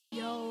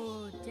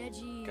 Yo,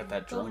 Deji. Got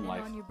that going drone in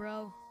life. on you,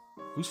 bro.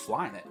 Who's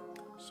flying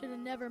Should've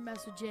never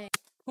messed with Jake.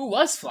 Who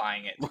was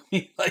flying it?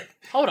 it? Like,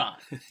 Hold on.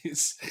 Who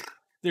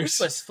there's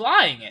was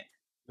flying it?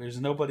 there's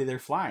nobody there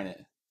flying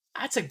it.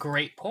 That's a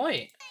great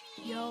point.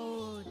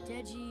 Yo,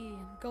 Deji.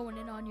 Going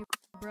in on you,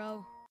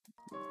 bro.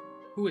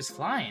 Who was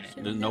flying it?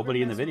 Should've There's never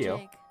nobody in the messed with video.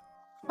 Jake.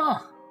 Huh.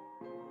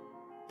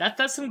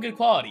 That's some good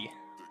quality.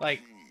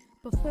 Like,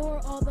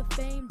 Before all the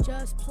fame,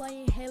 just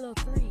playing Halo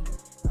 3.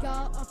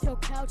 Got off your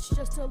couch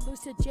just to lose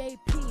to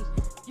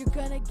JP. You're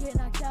gonna get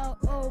knocked out,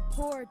 oh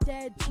poor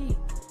dead G.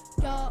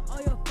 Got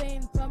all your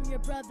fame from your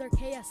brother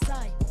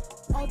KSI.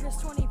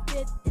 August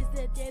 25th is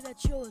the day that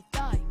you'll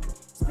die.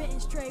 Spitting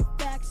straight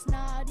facts,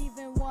 not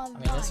even one I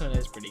mean, this lie. one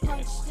is pretty good.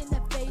 Punched in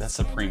the face That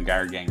Supreme and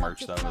Gyre you Gang fuck merch,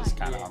 to though, cry. is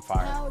kind of on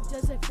fire. How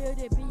does it feel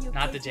to be you?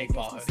 Not the Jake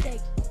Paul hoodie.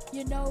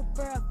 You know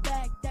for a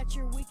fact that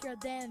you're weaker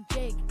than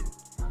Jake.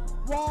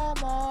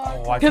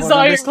 Walmart. Oh, I Because thought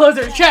all it your was- clothes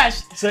are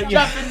trash. So, yeah.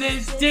 Dropping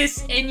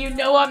this, and you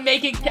know I'm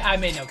making. I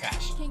made no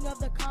cash. King of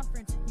the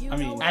conference. You I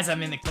mean, know As what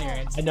I'm in the you call.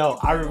 clearance. I know.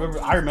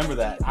 I remember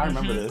that. I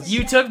remember Mhm. this.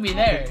 You took me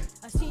there.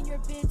 I seen your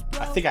bids,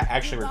 bro. I think I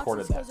actually Your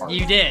recorded boxes that goes part.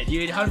 You did.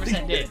 You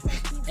 100% did.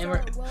 Teams And we're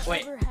are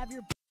wait. well over have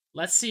your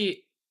Let's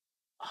see.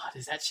 Oh,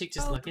 is that chick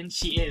just looking?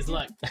 She is.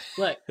 Look.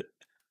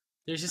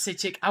 There's just a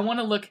chick. I want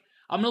to look.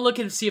 I'm gonna look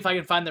and see if I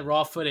can find the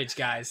raw footage,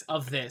 guys,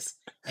 of this.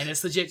 And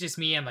it's legit just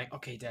me. I'm like,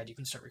 okay, Dad, you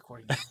can start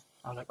recording.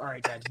 I was like, all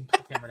right, Dad, you can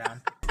put the camera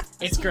down.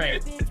 It's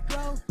great.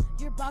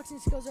 Your boxing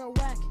skills are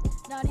whack.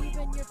 Not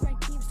even your friend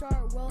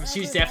Keemstar will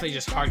She was ever definitely have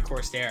just your back.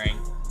 hardcore staring.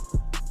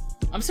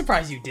 I'm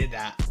surprised you did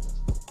that.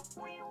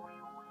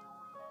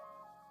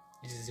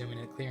 You just zoom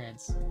into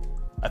clearance.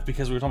 That's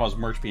because we were talking about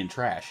merch being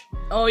trash.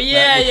 Oh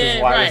yeah, which is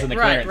yeah, why it was right, in the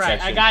right, clearance right.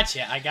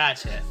 section. I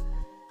gotcha.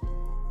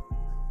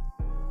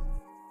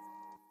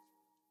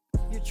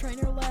 Your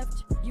trainer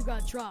left, you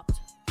got dropped.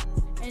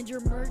 And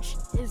your merch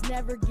is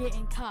never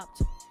getting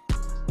copped.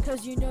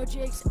 Cause you know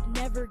Jake's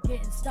never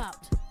getting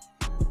stopped.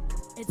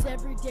 It's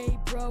every day,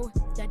 bro.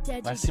 That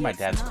dad I see my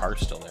dad's car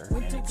still there,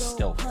 and it's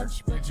still there.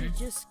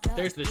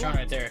 There's the drone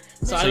right there.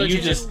 So, So I you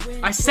legit just-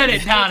 I set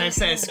it down and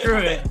said, screw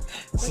it.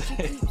 But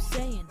you keep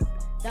saying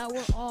that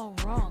we're all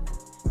wrong.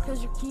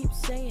 Cause you keep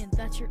saying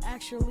that you're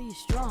actually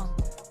strong.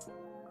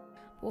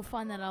 We'll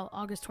find that out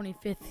August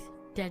 25th,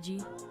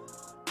 Deji.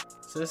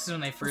 So this is when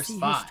they We'll first see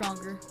who's fought.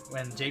 stronger.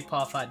 When Jake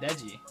Paul fought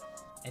Deji.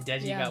 And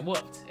Deji Yeah. got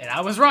whooped. And I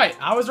was right.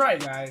 I was right,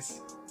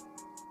 guys.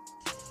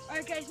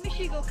 Alright guys, make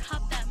sure you go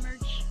cop that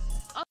merch.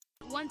 Up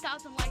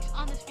 1,000 likes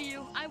on this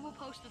video. I will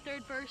post the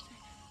third verse.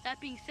 That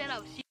being said,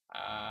 I'll see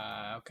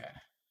Okay.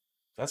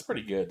 That's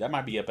pretty good. That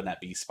might be up in that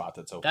B spot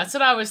that's open. That's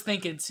what I was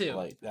thinking too.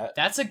 like that.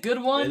 That's a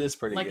good one. It is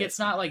pretty like good. it's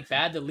not like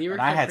bad. The lyrics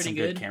And I are had pretty some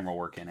good camera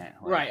work in it.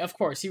 Like, Right, of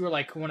course. You were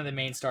like one of the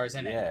main stars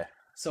in it. Yeah.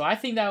 So I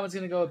think that one's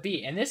gonna go with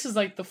B. And this is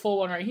like the full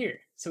one right here.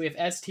 So we have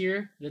S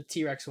tier, the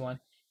T-Rex one.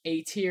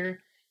 A tier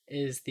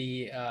is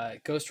the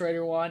Ghost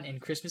Rider one,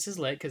 and Christmas is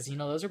Lit, because you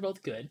know those are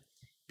both good.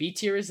 B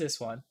tier is this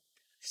one.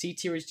 C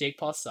tier is Jake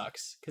Paul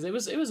Sucks, because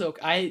it was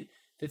okay.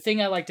 The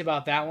thing I liked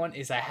about that one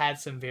is I had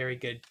some very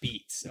good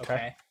beats.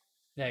 Okay.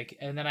 Like,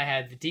 and then I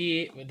had the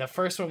D, the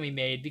first one we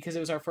made, because it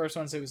was our first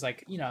one, so it was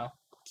like, you know,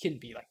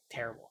 couldn't be like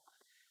terrible.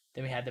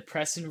 Then we had the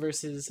Preston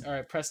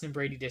and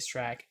Brady diss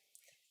track,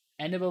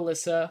 End of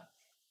Alyssa,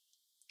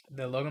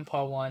 the Logan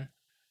Paul one,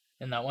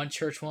 then that one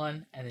church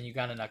one, and then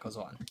Uganda Knuckles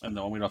one. And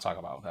the one we don't talk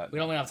about that. We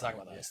don't have to talk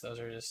about those. Those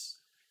are just,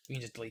 we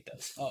can just delete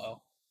those.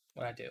 Uh-oh.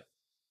 What'd I do?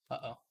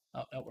 Uh-oh.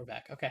 Oh, no, we're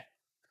back. Okay.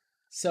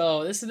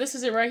 So this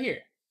is it right here.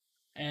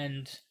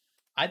 And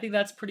I think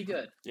that's pretty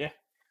good. Yeah.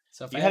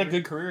 So if You I had ever- a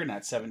good career in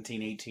that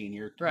 17, 18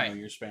 year, Right.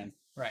 year span.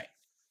 Right.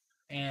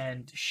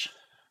 And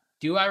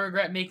do I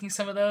regret making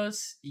some of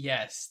those?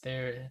 Yes,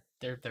 they're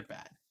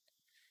bad.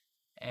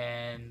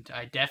 And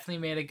I definitely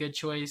made a good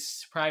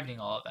choice privating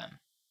all of them.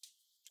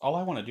 All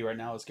I want to do right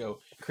now is go,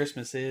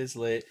 Christmas is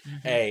lit.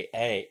 Mhm.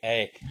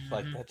 Hey.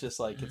 Like, Mhm. that just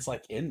like, it's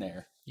like in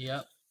there.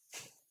 Yep.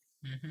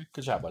 hmm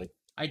Good job, buddy.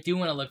 I do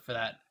want to look for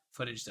that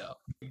footage though.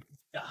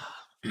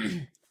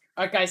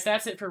 Alright guys,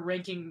 that's it for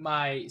ranking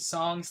my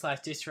songs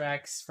 / diss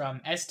tracks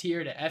from S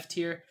tier to F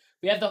tier.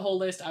 We have the whole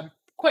list. I'm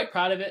quite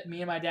proud of it.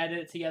 Me and my dad did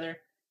it together.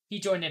 He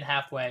joined in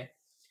halfway.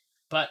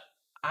 But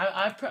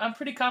I'm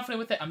pretty confident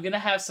with it. I'm going to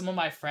have some of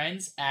my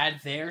friends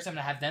add theirs. I'm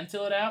going to have them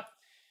fill it out.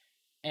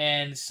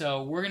 And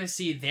so we're going to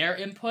see their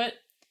input.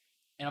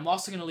 And I'm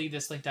also going to leave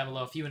this link down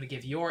below if you want to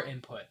give your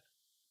input.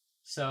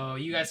 So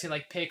you guys can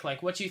like pick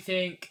like what you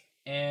think.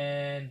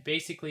 And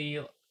basically,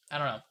 I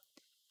don't know.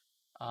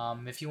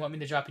 If you want me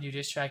to drop a new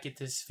diss track, get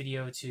this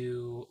video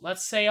to,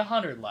 let's say,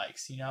 100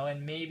 likes, you know,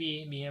 and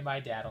maybe me and my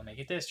dad will make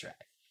a diss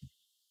track.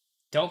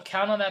 Don't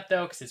count on that,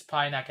 though, because it's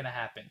probably not going to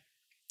happen.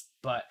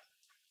 But,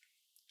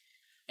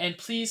 and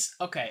please,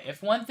 okay,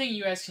 if one thing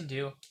you guys can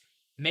do,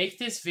 make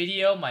this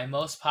video my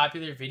most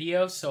popular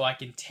video so I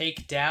can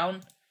take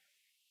down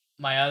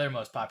my other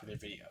most popular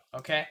video,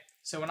 okay?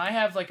 So when I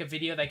have, like, a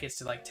video that gets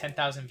to, like,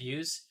 10,000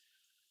 views,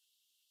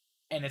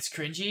 and it's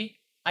cringy,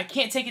 I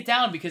can't take it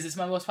down because it's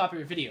my most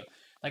popular video.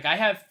 Like, I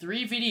have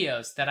 3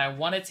 videos that I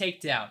want to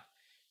take down,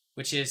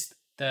 which is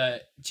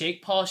the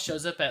Jake Paul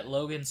shows up at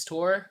Logan's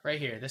tour right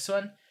here. This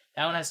one,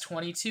 that one has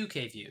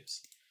 22K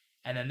views.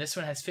 And then this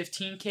one has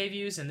 15K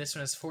views, and this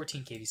one has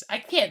 14K views. I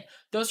can't,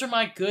 those are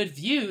my good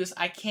views.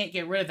 I can't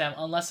get rid of them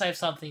unless I have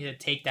something to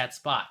take that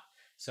spot.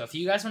 So if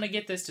you guys want to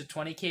get this to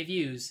 20K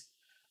views,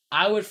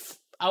 I would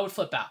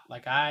flip out.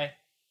 Like, I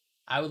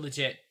would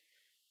legit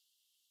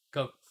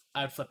go,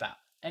 I would flip out.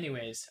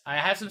 Anyways, I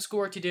have some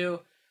schoolwork to do.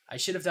 I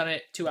should have done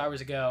it 2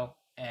 hours ago,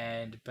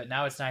 but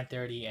now it's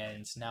 9:30,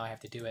 and now I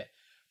have to do it.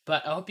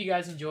 But I hope you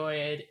guys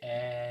enjoyed,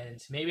 and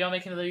maybe I'll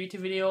make another YouTube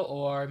video,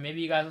 or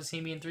maybe you guys will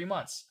see me in 3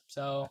 months.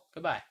 So,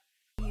 goodbye.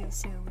 We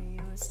used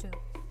to.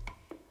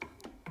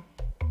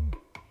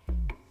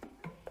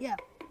 Yeah.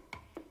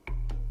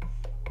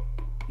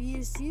 We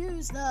used to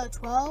use the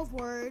 12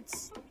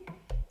 words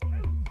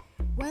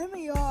when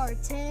we are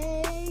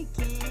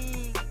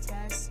taking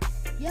tests.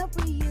 Yep,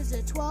 we use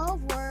the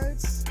 12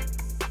 words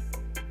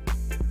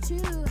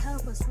to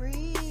help us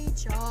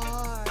reach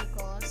our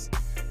goals.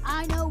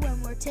 I know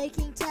when we're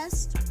taking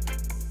tests,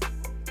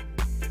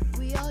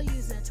 we all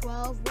use the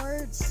 12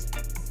 words.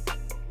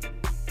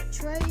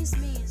 Trace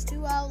means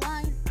to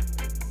outline,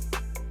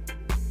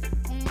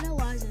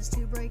 analyze is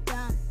to break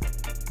down.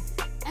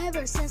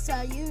 Ever since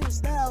I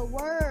used the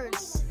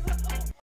words